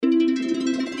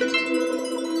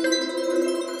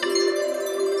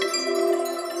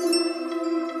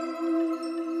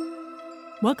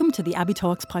Welcome to the Abbey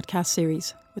Talks podcast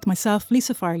series with myself,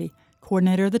 Lisa Farley,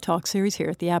 coordinator of the Talk series here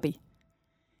at the Abbey.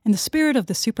 In the spirit of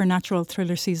the supernatural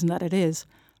thriller season that it is,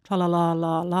 tra la la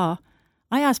la la,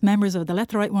 I asked members of the Let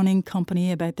the Right One In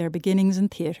company about their beginnings in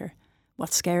theatre,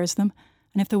 what scares them,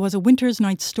 and if there was a winter's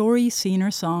night story, scene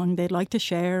or song they'd like to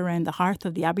share around the hearth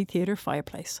of the Abbey Theatre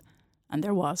fireplace. And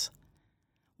there was.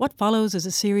 What follows is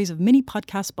a series of mini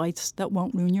podcast bites that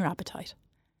won't ruin your appetite.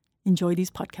 Enjoy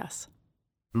these podcasts.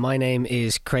 My name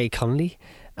is Craig Connolly,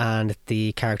 and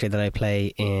the character that I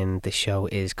play in the show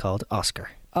is called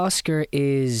Oscar. Oscar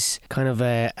is kind of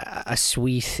a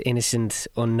sweet, innocent,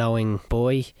 unknowing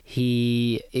boy.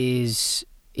 He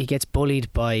gets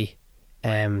bullied by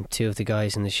two of the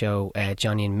guys in the show,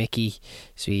 Johnny and Mickey.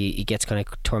 So he gets kind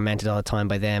of tormented all the time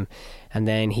by them. And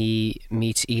then he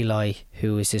meets Eli,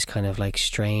 who is this kind of like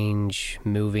strange,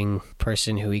 moving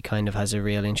person who he kind of has a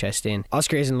real interest in.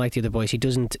 Oscar isn't like the other boys. He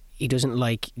doesn't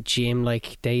like gym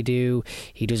like they do.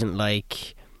 He doesn't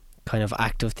like kind of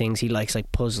active things. He likes like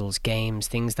puzzles, games,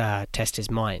 things that test his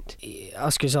mind.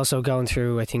 Oscar's also going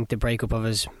through, I think, the breakup of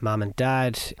his mum and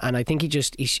dad, and I think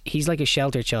he's like a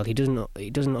sheltered child. He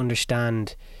doesn't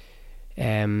understand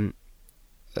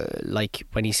like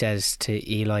when he says to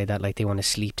Eli that like they want to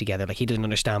sleep together, like he doesn't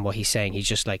understand what he's saying. He's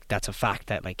just like, that's a fact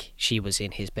that like she was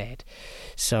in his bed.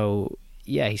 So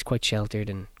yeah, he's quite sheltered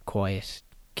and quiet,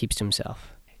 keeps to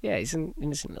himself. Yeah, he's an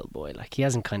innocent little boy. Like he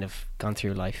hasn't kind of gone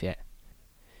through life yet.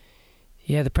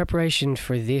 Yeah, the preparation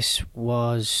for this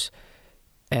was,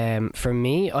 for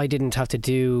me, I didn't have to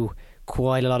do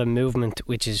quite a lot of movement,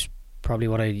 which is probably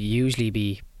what I'd usually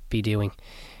be doing.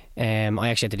 I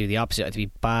actually had to do the opposite. I had to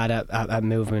be bad at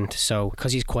movement. So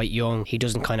because he's quite young, he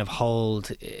doesn't kind of hold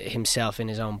himself in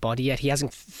his own body yet. He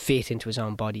hasn't fit into his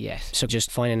own body yet. So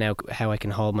just finding out how I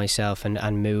can hold myself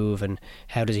and move, and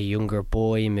how does a younger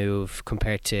boy move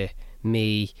compared to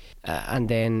me, and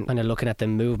then kind of looking at the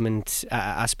movement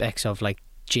aspects of like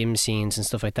gym scenes and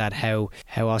stuff like that, how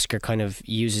Oscar kind of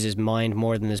uses his mind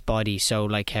more than his body. So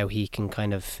like how he can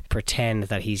kind of pretend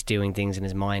that he's doing things in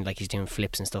his mind, like he's doing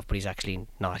flips and stuff, but he's actually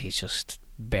not. He's just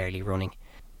barely running.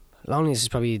 Loneliness is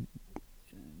probably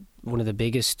one of the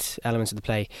biggest elements of the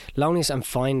play. Loneliness and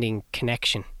finding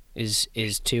connection is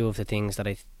two of the things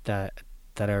that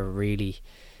are really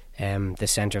the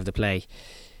centre of the play.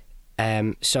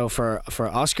 So for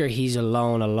Oscar, he's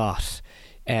alone a lot.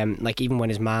 Like even when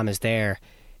his mom is there,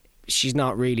 she's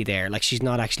not really there. Like she's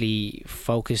not actually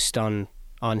focused on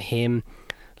him.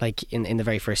 Like in the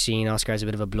very first scene, Oscar has a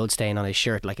bit of a blood stain on his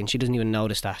shirt, like, and she doesn't even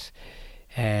notice that.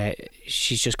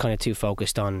 She's just kind of too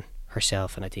focused on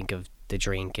herself, and I think of the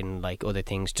drink and like other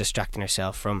things, distracting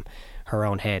herself from her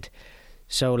own head.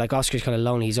 So like Oscar's kind of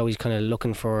lonely. He's always kind of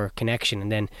looking for connection,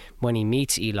 and then when he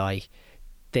meets Eli,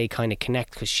 they kind of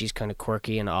connect because she's kind of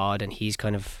quirky and odd, and he's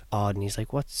kind of odd, and he's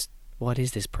like, what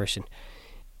is this person?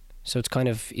 So it's kind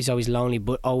of, he's always lonely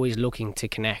but always looking to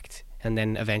connect, and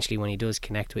then eventually when he does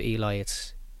connect with Eli,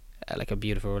 it's like a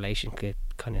beautiful relationship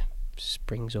kind of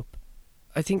springs up.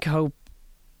 I think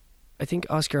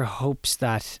Oscar hopes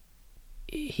that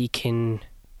he can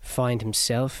find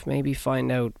himself, maybe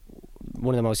find out.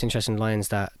 One of the most interesting lines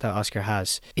that Oscar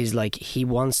has is like, he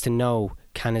wants to know,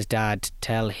 can his dad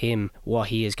tell him what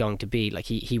he is going to be? Like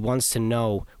he wants to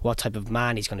know what type of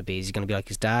man he's going to be. Is he going to be like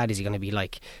his dad? Is he going to be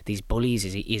like these bullies?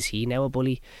 Is he now a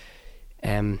bully?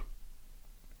 So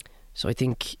I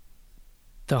think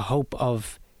the hope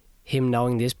of him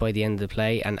knowing this by the end of the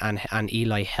play, and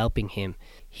Eli helping him,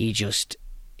 he just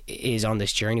is on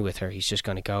this journey with her. He's just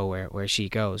going to go where she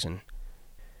goes. And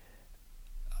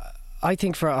I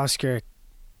think for Oscar,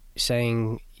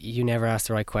 saying you never ask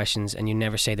the right questions and you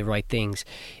never say the right things,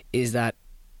 is that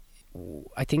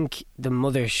I think the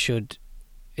mother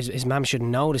his mum should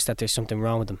notice that there's something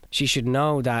wrong with them. She should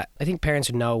know that. I think parents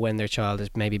should know when their child is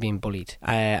maybe being bullied.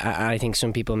 I think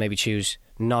some people maybe choose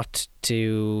not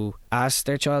to ask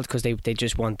their child because they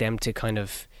just want them to kind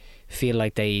of feel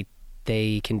like they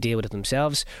can deal with it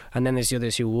themselves, and then there's the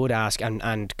others who would ask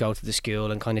and go to the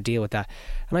school and kind of deal with that.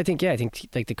 And I think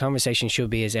like the conversation should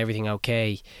be, is everything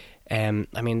okay?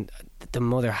 I mean, the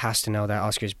mother has to know that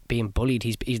Oscar's being bullied.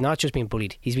 He's not just being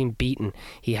bullied, he's being beaten.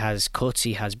 He has cuts,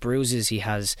 he has bruises, he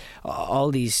has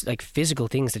all these like physical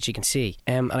things that she can see.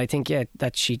 And I think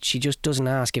that she just doesn't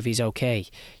ask if he's okay.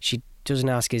 She doesn't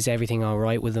ask, is everything all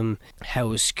right with him? How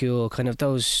was school? Kind of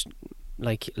those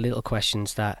like little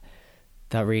questions that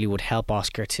really would help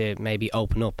Oscar to maybe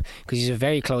open up, because he's a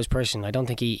very closed person. I don't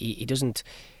think he doesn't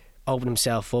open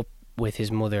himself up with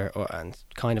his mother, and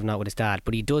kind of not with his dad,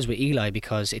 but he does with Eli,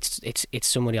 because it's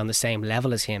somebody on the same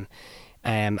level as him,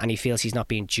 and he feels he's not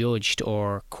being judged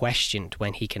or questioned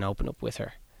when he can open up with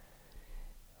her.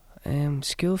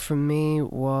 School for me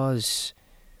was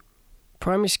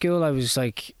primary school. I was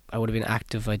like, I would have been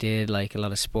active. I did like a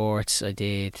lot of sports. I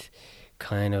did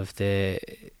kind of the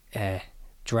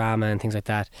drama and things like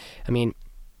that. I mean,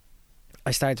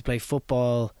 I started to play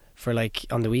football for like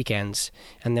on the weekends,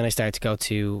 and then I started to go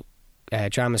to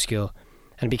drama school,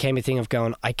 and it became a thing of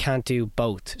going, I can't do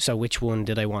both, so which one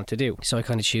did I want to do? So I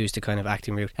kind of choose the kind of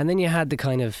acting route. And then you had the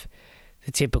kind of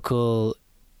the typical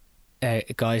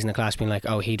guys in the class being like,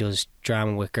 oh, he does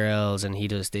drama with girls and he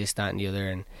does this, that and the other,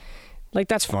 and like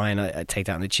that's fine, I take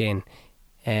that on the chin.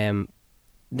 Then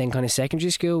kind of secondary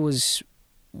school was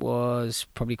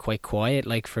probably quite quiet.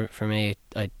 Like for me,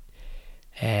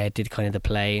 I did kind of the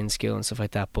play in school and stuff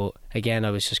like that, but again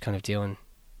I was just kind of doing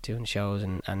shows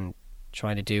and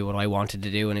trying to do what I wanted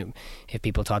to do, and if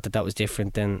people thought that was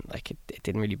different, then like it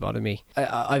didn't really bother me.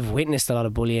 I've witnessed a lot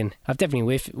of bullying. I've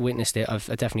definitely witnessed it. I've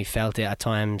definitely felt it at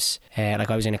times. Like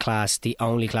I was in a class, the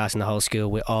only class in the whole school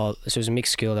with all, so it was a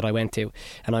mixed school that I went to,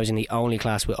 and I was in the only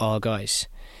class with all guys.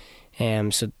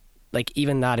 So like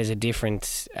even that is a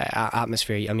different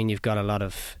atmosphere. I mean, you've got a lot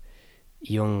of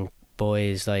young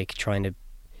boys like trying to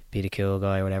be the cool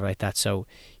guy or whatever like that. So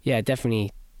yeah,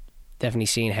 definitely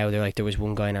seeing how there was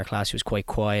one guy in our class who was quite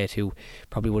quiet, who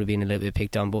probably would have been a little bit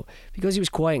picked on, but because he was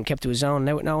quiet and kept to his own,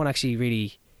 no one actually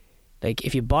really, like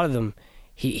if you bothered him,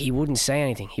 he wouldn't say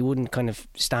anything. He wouldn't kind of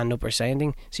stand up or say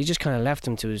anything, so you just kind of left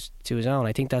him to his own.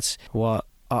 I think that's what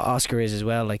Oscar is as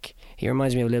well. Like he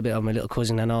reminds me a little bit of my little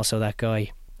cousin, and also that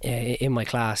guy in my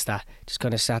class that just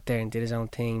kind of sat there and did his own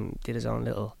thing, did his own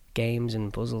little games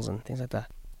and puzzles and things like that.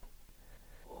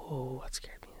 Oh, that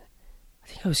scared me. I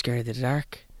think I was scared of the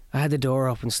dark. I had the door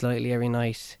open slightly every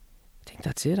night. I think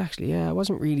that's it actually. Yeah, I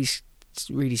wasn't really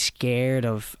scared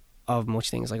of much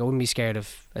things. Like I wouldn't be scared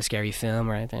of a scary film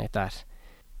or anything like that.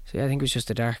 So yeah, I think it was just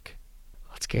the dark.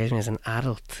 What scares me as an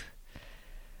adult?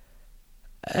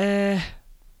 I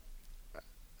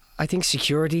think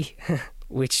security,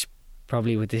 which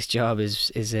probably with this job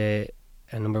is a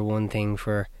number one thing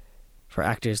for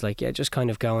actors. Like yeah, just kind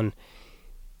of going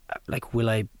like,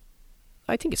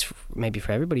 I think it's maybe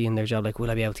for everybody in their job, like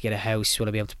will I be able to get a house, will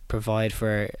I be able to provide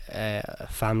for a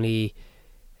family?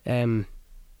 The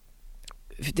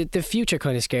future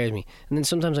kind of scares me, and then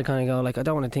sometimes I kind of go like, I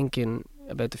don't want to think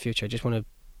about the future, I just want to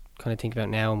kind of think about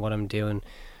now and what I'm doing.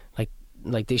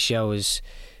 Like this show is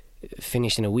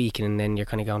finished in a week, and then you're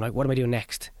kind of going like, what am I doing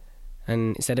next?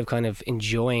 And instead of kind of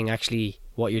enjoying actually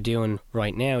what you're doing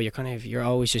right now, you're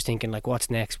always just thinking like, what's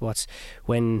next,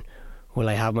 when will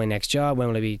I have my next job, when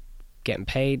will I be getting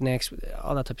paid next,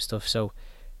 all that type of stuff. So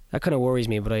that kind of worries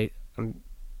me, but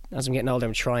as I'm getting older,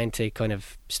 I'm trying to kind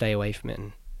of stay away from it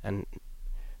and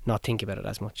not think about it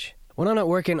as much. When I'm not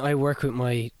working, I work with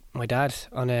my dad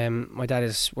on my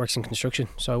dad works in construction,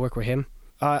 so I work with him,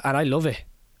 and I love it.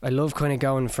 I love kind of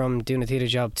going from doing a theatre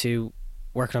job to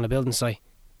working on a building site,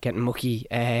 getting mucky,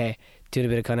 doing a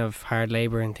bit of kind of hard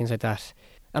labour and things like that.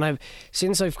 And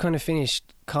since I've kind of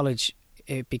finished college,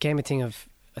 it became a thing of,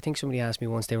 I think somebody asked me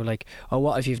once, they were like, oh,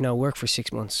 what if you've now worked for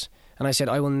 6 months? And I said,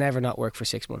 I will never not work for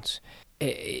 6 months.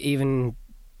 Even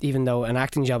though an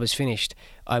acting job is finished,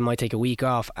 I might take a week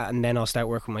off and then I'll start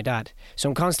working with my dad. So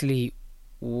I'm constantly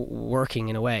working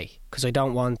in a way, because I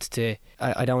don't want to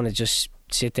just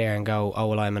sit there and go, oh,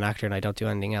 well, I'm an actor and I don't do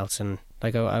anything else. And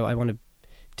like I want to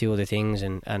do other things,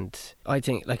 and I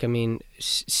think, like, I mean,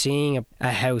 seeing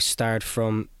a house start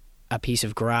from a piece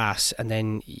of grass and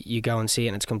then you go and see it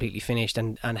and it's completely finished,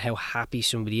 and how happy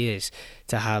somebody is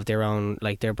to have their own,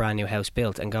 like, their brand new house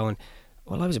built, and going,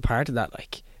 well, I was a part of that,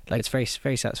 like it's very,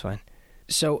 very satisfying.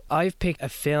 So I've picked a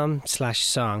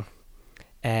film/song,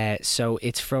 so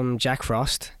it's from Jack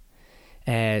Frost,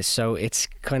 so it's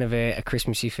kind of a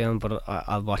Christmassy film, but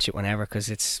I'll watch it whenever because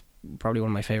it's probably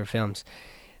one of my favourite films.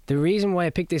 The reason why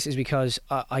I picked this is because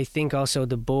I think also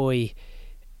the boy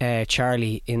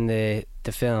Charlie in the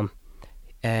film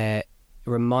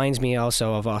reminds me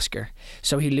also of Oscar.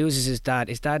 So he loses his dad.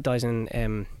 His dad dies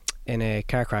in a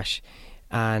car crash,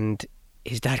 and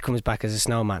his dad comes back as a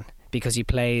snowman because he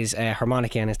plays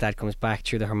harmonica, and his dad comes back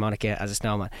through the harmonica as a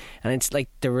snowman. And it's like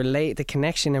the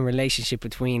connection and relationship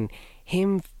between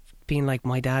him being like,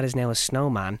 my dad is now a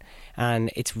snowman,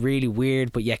 and it's really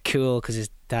weird but yet cool because his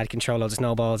dad control all the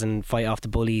snowballs and fight off the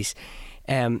bullies.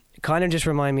 Kind of just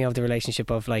remind me of the relationship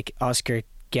of like Oscar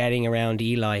getting around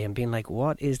Eli and being like,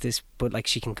 what is this? But like,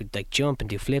 she can like jump and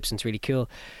do flips, and it's really cool.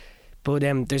 But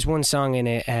there's one song in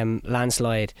it,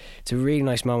 Landslide. It's a really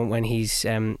nice moment when he's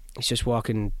just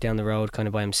walking down the road kind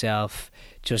of by himself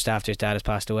just after his dad has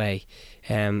passed away.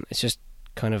 It's just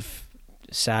kind of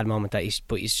a sad moment that he's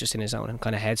just in his own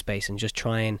kind of headspace and just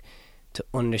trying to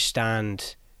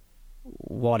understand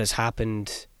what has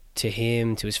happened to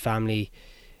him, to his family,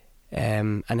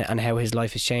 and how his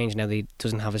life has changed now that he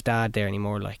doesn't have his dad there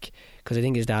anymore. Like, because I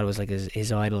think his dad was like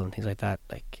his idol and things like that.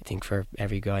 Like, I think for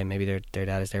every guy, maybe their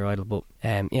dad is their idol. But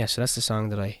yeah, so that's the song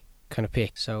that I kind of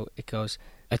picked. So it goes: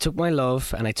 I took my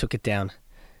love and I took it down.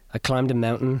 I climbed a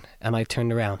mountain and I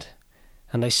turned around,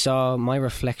 and I saw my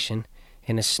reflection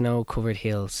in the snow-covered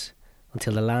hills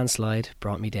until the landslide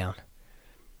brought me down.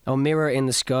 Oh, mirror in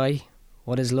the sky,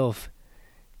 what is love?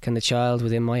 Can the child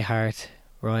within my heart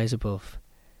rise above?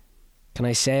 Can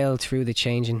I sail through the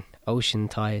changing ocean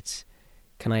tides?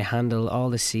 Can I handle all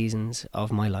the seasons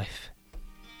of my life?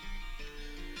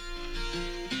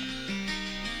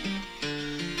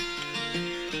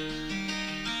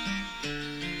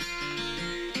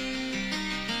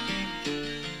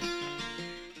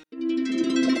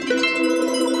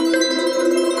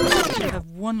 I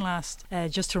have one last,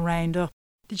 just to round up.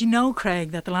 Did you know,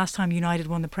 Craig, that the last time United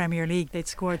won the Premier League, they'd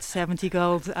scored 70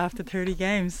 goals after 30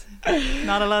 games?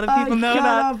 Not a lot of people know that.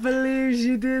 I cannot believe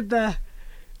she did that.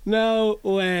 No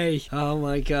way. Oh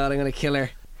my God, I'm going to kill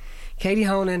her. Katie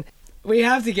Honan, we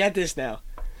have to get this now.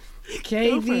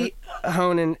 Katie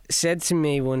Honan said to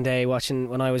me one day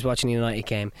when I was watching the United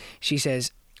game, she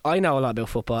says, I know a lot about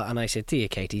football. And I said, do you,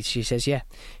 Katie? She says, yeah.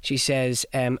 She says,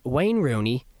 Wayne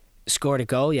Rooney scored a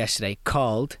goal yesterday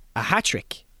called a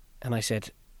hat-trick. And I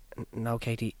said, no,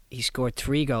 Katie, he scored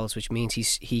 3 goals, which means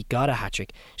he got a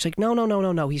hat-trick. She's like,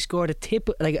 no. He scored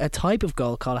a type of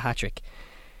goal called a hat-trick.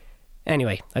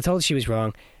 Anyway, I told her she was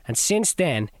wrong. And since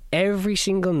then, every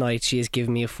single night she has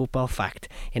given me a football fact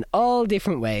in all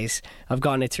different ways. I've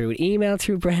gotten it through an email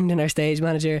through Brendan, our stage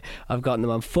manager. I've gotten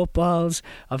them on footballs.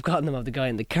 I've gotten them of the guy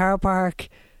in the car park.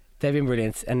 They've been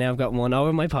brilliant. And now I've got one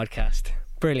over my podcast.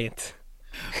 Brilliant.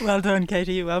 Well done,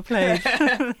 Katie. Well played.